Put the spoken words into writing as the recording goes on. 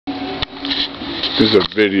This is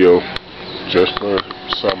a video just for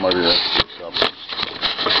somebody that did something.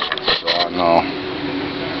 So I know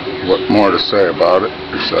what more to say about it,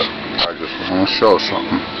 except I just want to show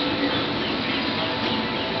something.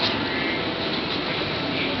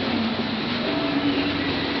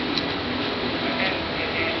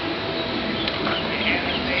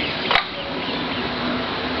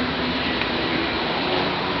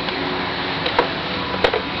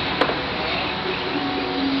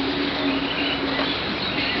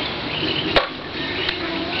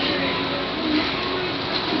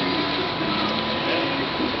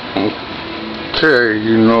 Okay,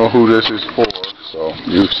 you know who this is for, so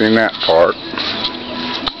you've seen that part.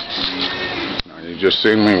 Now you just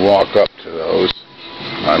seen me walk up to those.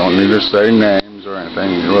 I don't need to say names or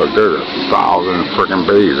anything. Look, there's 1,000 freaking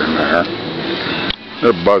bees in there.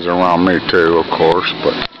 They're buzzing around me too, of course,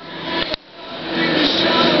 but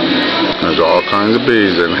there's all kinds of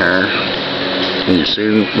bees in here. And you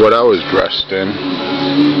seen what I was dressed in.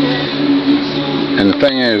 And the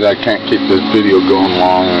thing is, I can't keep this video going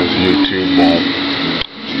long as YouTube won't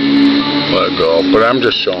let it go. But I'm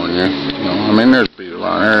just showing you. You know, I mean, there's bees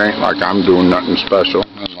around here. It ain't like I'm doing nothing special.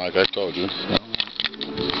 And like I told you.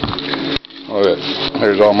 Look at it.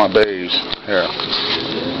 Here's all my bees here.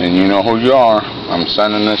 And you know who you are. I'm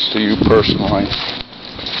sending this to you personally.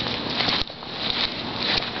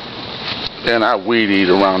 And I weed eat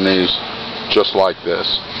around these just like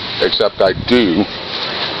this. Except I do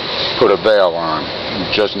put a veil on,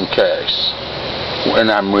 just in case, when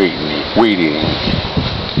I'm weed eating,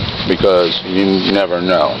 because you never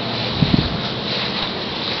know.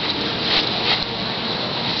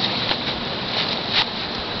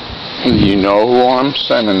 You know who I'm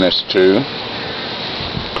sending this to,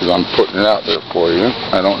 because I'm putting it out there for you.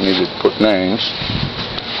 I don't need to put names.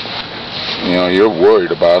 You know, you're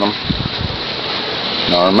worried about them.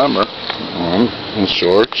 Now remember, I'm in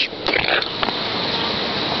shorts.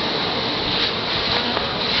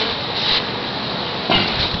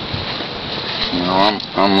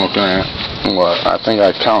 I'm looking at what I think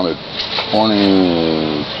I counted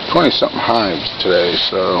 20 something hives today,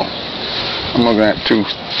 so I'm looking at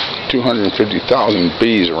 250,000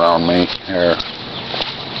 bees around me here.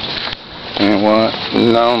 And what?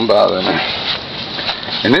 No, I'm bothering me.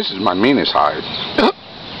 And this is my meanest hive,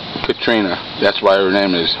 Katrina. That's why her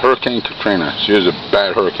name is Hurricane Katrina. She was a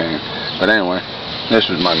bad hurricane. But anyway, this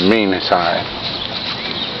was my meanest hive.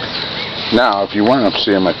 Now, if you want to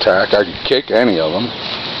see them attack, I could kick any of them.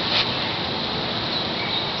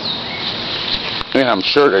 And I'm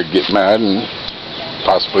sure they'd get mad, and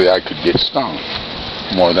possibly I could get stung.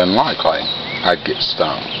 More than likely, I'd get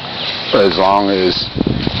stung. But as long as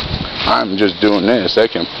I'm just doing this, they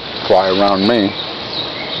can fly around me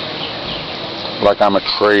like I'm a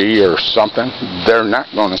tree or something. They're not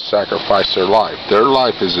going to sacrifice their life. Their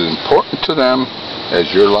life is as important to them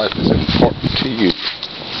as your life is important to you.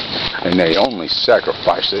 And they only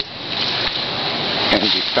sacrifice it in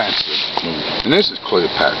defensive. And this is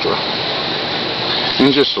Cleopatra.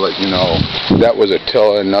 And just to let you know, that was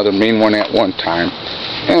Attila, another mean one at one time.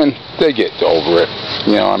 And they get over it.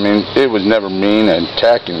 You know, I mean, it was never mean and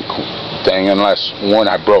attacking thing unless when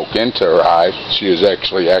I broke into her hive, she was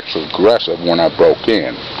actually aggressive when I broke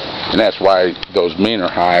in. And that's why those meaner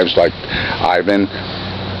hives like Ivan,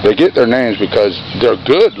 they get their names because they're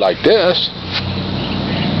good like this.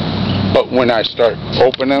 But when I start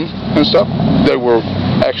opening them and stuff, they were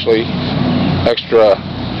actually extra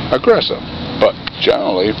aggressive. But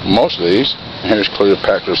generally, most of these, here's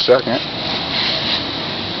Cleopatra second,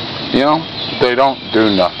 you know, they don't do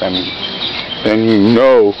nothing. And you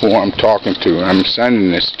know who I'm talking to. I'm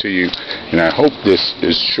sending this to you, and I hope this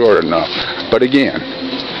is short enough. But again,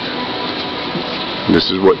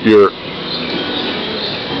 this is what your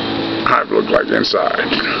hive looks like inside.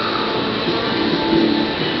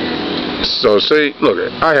 So see, look at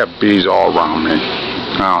it. I have bees all around me.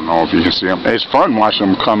 I don't know if you can see them. It's fun watching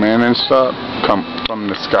them come in and stuff, come from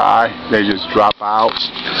the sky. They just drop out.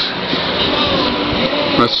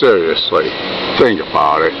 But seriously, think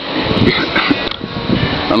about it.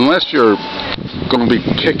 Unless you're going to be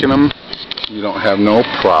kicking them, you don't have no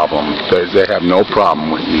problem. They have no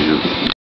problem with you.